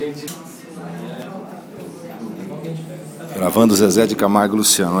Gravando Zeze de Camargo e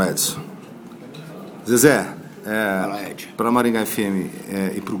Luciano, Edson. Zezé, para a Maringá FM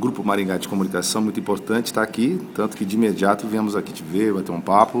e para o Grupo Maringá de Comunicação, muito importante estar aqui, tanto que de imediato viemos aqui te ver, bater um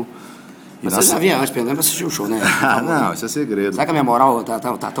papo. Mas você já vinha antes, pelo menos, assistir o show, né? Não, isso é segredo. Será que a minha moral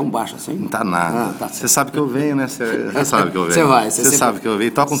tá tão baixa assim? Não tá nada. Você sabe que eu venho, né? Você sabe que eu venho. Você vai. Você sabe que eu venho.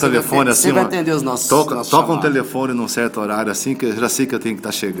 Toca um telefone assim. Você vai atender os nossos Toca um telefone num certo horário assim, que eu já sei que eu tenho que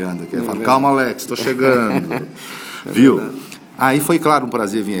estar chegando. Eu falo, calma, Alex, estou chegando. Viu? Aí foi, claro, um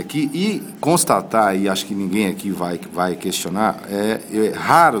prazer vir aqui e constatar, e acho que ninguém aqui vai questionar,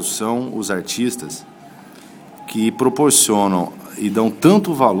 raros são os artistas que proporcionam e dão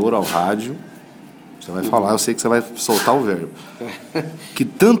tanto valor ao rádio. Você vai falar, eu sei que você vai soltar o verbo, que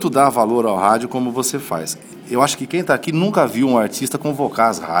tanto dá valor ao rádio como você faz. Eu acho que quem está aqui nunca viu um artista convocar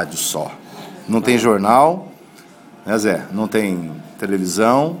as rádios só. Não tem jornal, né, Zé? Não tem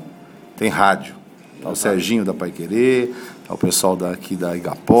televisão, tem rádio. Tá o Serginho da Paiquerê, tá o pessoal daqui da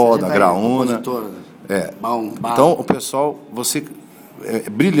Igapó, da Graúna. Então, o pessoal, é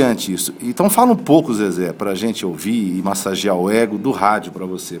brilhante isso. Então, fala um pouco, Zezé, para a gente ouvir e massagear o ego do rádio para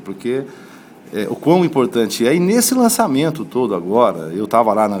você, porque o quão importante é. E nesse lançamento todo agora, eu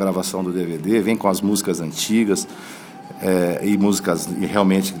estava lá na gravação do DVD, vem com as músicas antigas, e músicas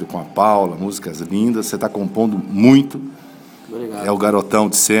realmente com a Paula, músicas lindas, você está compondo muito. Obrigado. É o garotão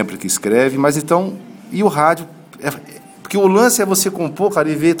de sempre que escreve, mas então, e o rádio? Porque o lance é você compor, cara,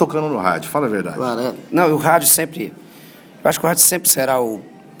 e ver tocando no rádio, fala a verdade. Claro, não, o rádio sempre... Eu acho que o rádio sempre será o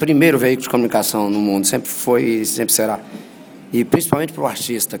primeiro veículo de comunicação no mundo, sempre foi e sempre será. E principalmente para o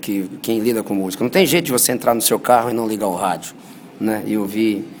artista, quem lida com música. Não tem jeito de você entrar no seu carro e não ligar o rádio, né? E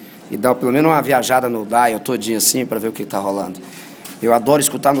ouvir, e dar pelo menos uma viajada no dial todinho assim para ver o que está rolando. Eu adoro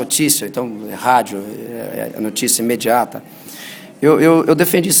escutar notícia, então rádio, notícia imediata. Eu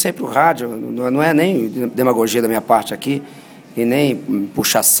defendi sempre o rádio, não é nem demagogia da minha parte aqui, e nem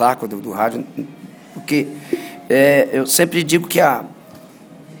puxar saco do rádio, porque... eu sempre digo que a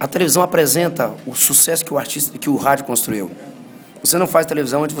televisão apresenta o sucesso que o rádio construiu. Você não faz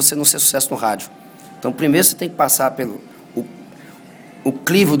televisão onde você não ser sucesso no rádio. Então, primeiro você tem que passar pelo o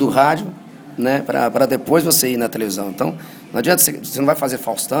crivo do rádio, né, para depois você ir na televisão. Então, não adianta, você não vai fazer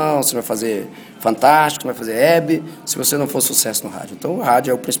Faustão, você não vai fazer Fantástico, não vai fazer Hebe, se você não for sucesso no rádio. Então, o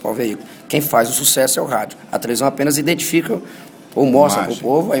rádio é o principal veículo. Quem faz o sucesso é o rádio. A televisão apenas identifica ou mostra para o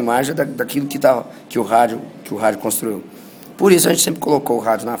povo a imagem daquilo que o rádio construiu. Por isso a gente sempre colocou o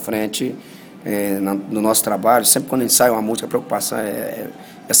rádio na frente no nosso trabalho. Sempre quando a gente sai uma música, a preocupação é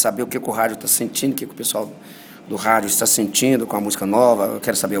saber o que o rádio está sentindo, o que o pessoal do rádio está sentindo com a música nova. Eu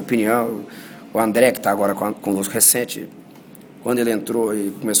quero saber a opinião. O André, que está agora conosco recente, quando ele entrou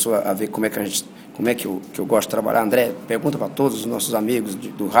e começou a ver como é que eu gosto de trabalhar, André, pergunta para todos os nossos amigos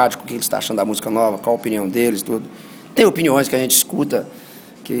do rádio o que eles estão achando da música nova, qual a opinião deles, tudo. Tem opiniões que a gente escuta,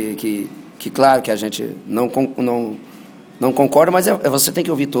 que claro que a gente não concorda, mas você tem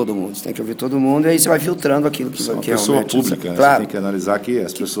que ouvir todo mundo. Você tem que ouvir todo mundo e aí você vai filtrando aquilo que é uma pessoa pública, né? Claro. Você tem que analisar que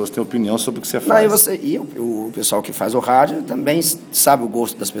as pessoas têm opinião sobre o que você faz. O pessoal que faz o rádio também sabe o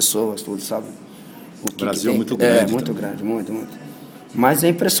gosto das pessoas, tudo, sabe? O Brasil é muito grande. Muito grande, muito. Mas é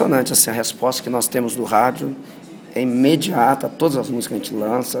impressionante, assim, a resposta que nós temos do rádio é imediata, todas as músicas que a gente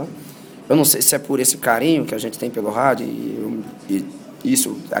lança. Eu não sei se é por esse carinho que a gente tem pelo rádio, e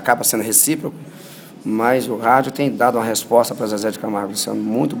isso acaba sendo recíproco, mas o rádio tem dado uma resposta para Zeze de Camargo, isso é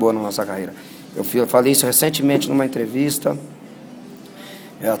muito boa na nossa carreira. Eu falei isso recentemente numa entrevista,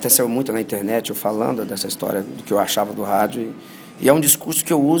 até saiu muito na internet, eu falando dessa história do que eu achava do rádio, e é um discurso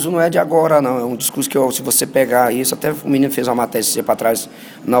que eu uso, não é de agora, não, é um discurso que se você pegar isso, até o menino fez uma matéria esse dia para trás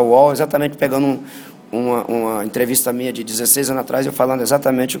na UOL, exatamente pegando uma entrevista minha de 16 anos atrás, eu falando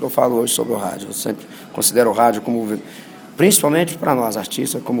exatamente o que eu falo hoje sobre o rádio. Eu sempre considero o rádio como, principalmente para nós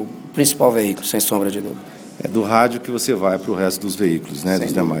artistas, como principal veículo, sem sombra de dúvida. É do rádio que você vai para o resto dos veículos, né,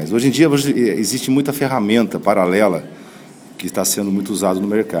 dos demais. Hoje em dia existe muita ferramenta paralela que está sendo muito usada no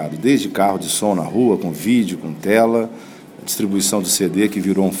mercado, desde carro de som na rua, com vídeo, com tela, distribuição de CD que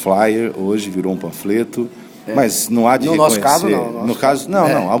virou um flyer, hoje virou um panfleto. Mas não há de no reconhecer. Nosso caso, não. No caso,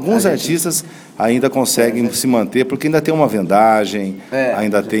 não. Alguns artistas ainda conseguem se manter, porque ainda tem uma vendagem,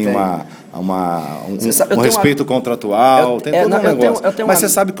 ainda tem um respeito contratual, tem todo um negócio. Mas você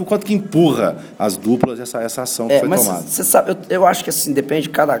sabe que o quanto que empurra as duplas essa ação que foi tomada. Você sabe, eu acho que assim, depende de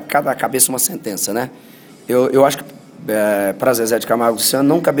cada cabeça uma sentença, né? Eu acho que para Zeze de Camargo e Luciano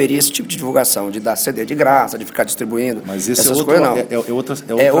não caberia esse tipo de divulgação, de dar CD de graça, de ficar distribuindo. Mas esse essas coisas, não.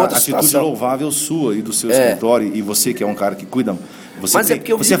 É outra atitude louvável sua e do seu escritório, e você que é um cara que cuida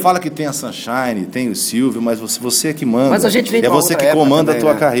Você fala que tem a Sunshine, tem o Silvio, mas você é que manda. Mas a gente vem é você que comanda também,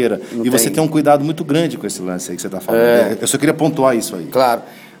 a tua carreira. Não e você tem um cuidado muito grande com esse lance aí que você está falando. Eu só queria pontuar isso aí. Claro.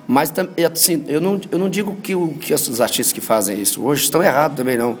 Mas assim, eu não digo que os artistas que fazem isso hoje estão errados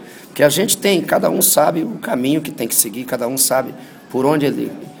também, não. Porque a gente cada um sabe o caminho que tem que seguir, cada um sabe por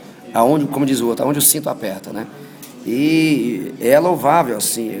onde como diz o outro, aonde o cinto aperta, né? E é louvável,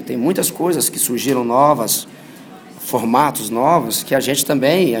 assim, tem muitas coisas que surgiram novas, formatos novos, que a gente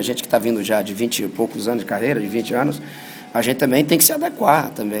que está vindo já de 20 e poucos anos de carreira, de 20 anos, a gente também tem que se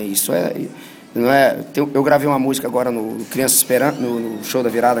adequar também. Isso não é... Eu gravei uma música agora no Criança Esperando, no show da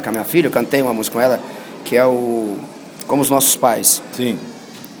virada com a minha filha, eu cantei uma música com ela, que é o Como os Nossos Pais. Sim.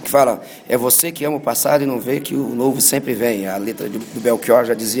 Que fala, é você que ama o passado e não vê que o novo sempre vem. A letra do Belchior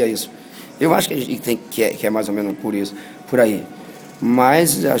já dizia isso. Eu acho que é mais ou menos por aí.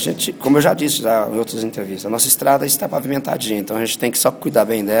 Mas a gente, como eu já disse já em outras entrevistas, a nossa estrada está pavimentadinha, então a gente tem que só cuidar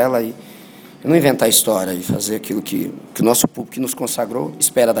bem dela e não inventar história e fazer aquilo que o nosso público que nos consagrou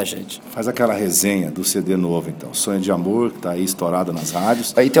espera da gente. Faz aquela resenha do CD novo, então. Sonho de Amor, que está aí estourada nas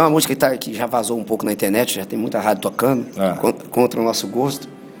rádios. Aí tem uma música que já vazou um pouco na internet, já tem muita rádio tocando, contra o nosso gosto.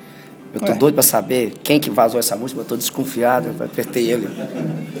 Eu tô doido para saber quem que vazou essa música, eu tô desconfiado, eu apertei ele.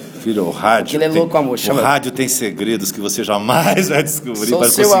 Filho, o rádio. Ele é louco, amor. O rádio tem segredos que você jamais vai descobrir para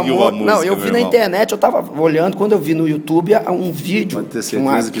conseguir uma música. Não, eu vi na internet, eu estava olhando, quando eu vi no YouTube um vídeo. Pode ter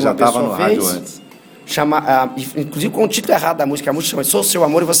certeza que já estava no rádio antes. Inclusive com o título errado da música, a música chama Sou Seu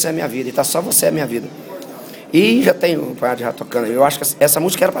Amor e Você é Minha Vida, e tá só Você é Minha Vida. E já tem um par de rádio tocando. Eu acho que essa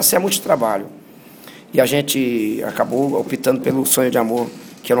música era para ser a multitrabalho. E a gente acabou optando pelo Sonho de Amor,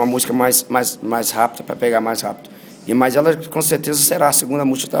 que era uma música mais rápida, para pegar mais rápido. Mas ela, com certeza, será a segunda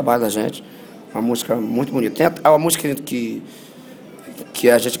música de trabalho da gente. Uma música muito bonita. Tem a música que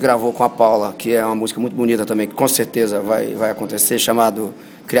a gente gravou com a Paula, que é uma música muito bonita também, que com certeza vai acontecer, chamado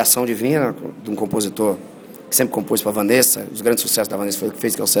Criação Divina, de um compositor que sempre compôs para a Vanessa. Os grandes sucessos da Vanessa foi o que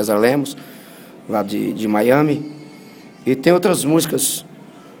fez, que é o César Lemos, lá de Miami. E tem outras músicas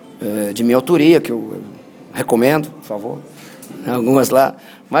de minha autoria, que eu recomendo, por favor. Algumas lá,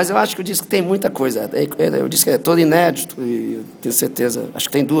 mas eu acho que o disco tem muita coisa. O disco é todo inédito e eu tenho certeza, acho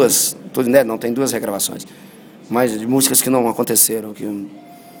que tem todo inédito, não, tem 2 regravações, mas de músicas que não aconteceram, que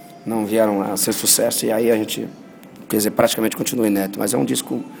não vieram a ser sucesso, e aí a gente, quer dizer, praticamente continua inédito, mas é um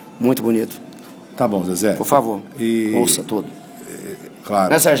disco muito bonito. Tá bom, Zezé. Por favor, ouça tudo. Claro.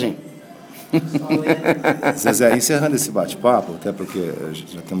 Né, Serginho? Zezé, encerrando esse bate-papo, até porque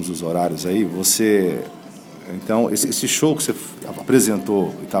já temos os horários aí, então, esse show que você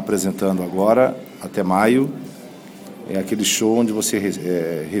apresentou e está apresentando agora, até maio, é aquele show onde você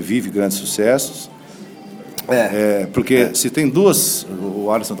revive grandes sucessos. Porque se tem duas,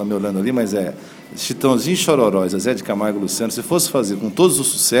 o Alisson está me olhando ali, mas Chitãozinho e Chororó, Zeze de Camargo e Luciano, se fosse fazer com todos os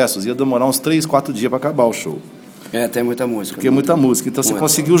sucessos, ia demorar uns 3, 4 dias para acabar o show. Tem muita música. Porque é muita música. Então, você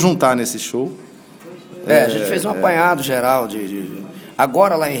conseguiu juntar nesse show. A gente fez um apanhado geral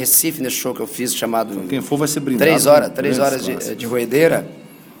Agora, lá em Recife, nesse show que eu fiz, chamado... Quem for vai ser brindado. 3 horas de roedeira,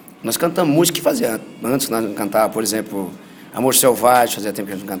 nós cantamos música que fazia antes que nós não cantávamos. Por exemplo, Amor Selvagem, fazia tempo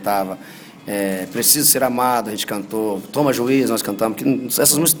que a gente não cantava. Preciso Ser Amado, a gente cantou. Toma Juiz, nós cantamos.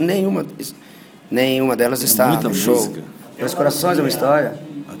 Essas músicas, nenhuma delas está no show. Música. Os Corações é uma história.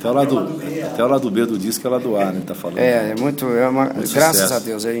 Até o lado B do disco é o lado A, né? Tá falando. Muito graças a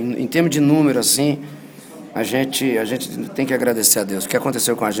Deus. Em termos de número, assim... A gente tem que agradecer a Deus. O que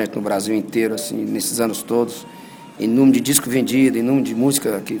aconteceu com a gente no Brasil inteiro, assim, nesses anos todos, em número de disco vendido, em número de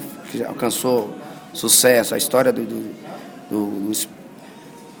música que alcançou sucesso, a história do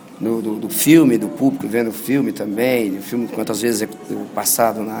filme, do público vendo o filme também, o filme quantas vezes é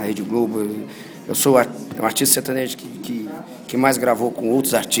passado na Rede Globo. Eu sou um artista sertanejo que mais gravou com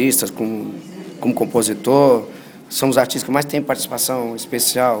outros artistas, como compositor. Somos artistas que mais têm participação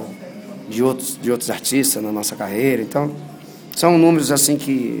especial de outros artistas na nossa carreira. Então, são números assim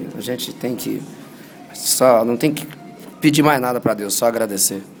que a gente tem que não tem que pedir mais nada para Deus, só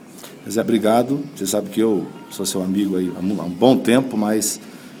agradecer. Zé, obrigado. Você sabe que eu sou seu amigo aí há um bom tempo, mas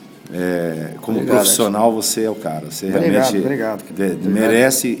como profissional você é o cara. Você realmente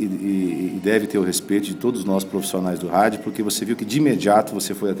merece e deve ter o respeito de todos nós profissionais do rádio, porque você viu que de imediato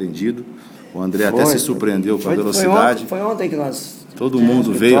você foi atendido. O André até se surpreendeu com a velocidade. Foi ontem que nós... Todo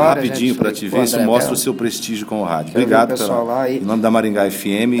mundo veio rapidinho para te ver. Isso mostra o seu prestígio com o rádio. Obrigado em nome da Maringá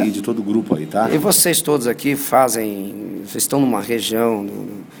FM e de todo o grupo aí, tá? E vocês todos aqui vocês estão numa região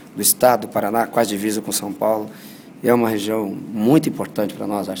do estado do Paraná, quase divisa com São Paulo. E é uma região muito importante para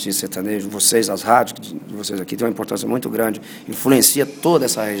nós, artistas sertanejos. Vocês, as rádios de vocês aqui, têm uma importância muito grande. Influencia toda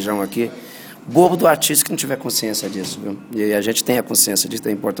essa região aqui. bobo do artista que não tiver consciência disso, viu? E a gente tem a consciência disso,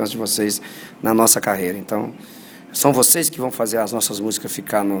 da importância de vocês na nossa carreira. Então, são vocês que vão fazer as nossas músicas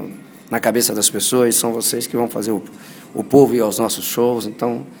ficar na cabeça das pessoas, são vocês que vão fazer o povo ir aos nossos shows.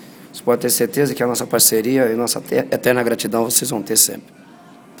 Então, você pode ter certeza que a nossa parceria e nossa eterna gratidão vocês vão ter sempre.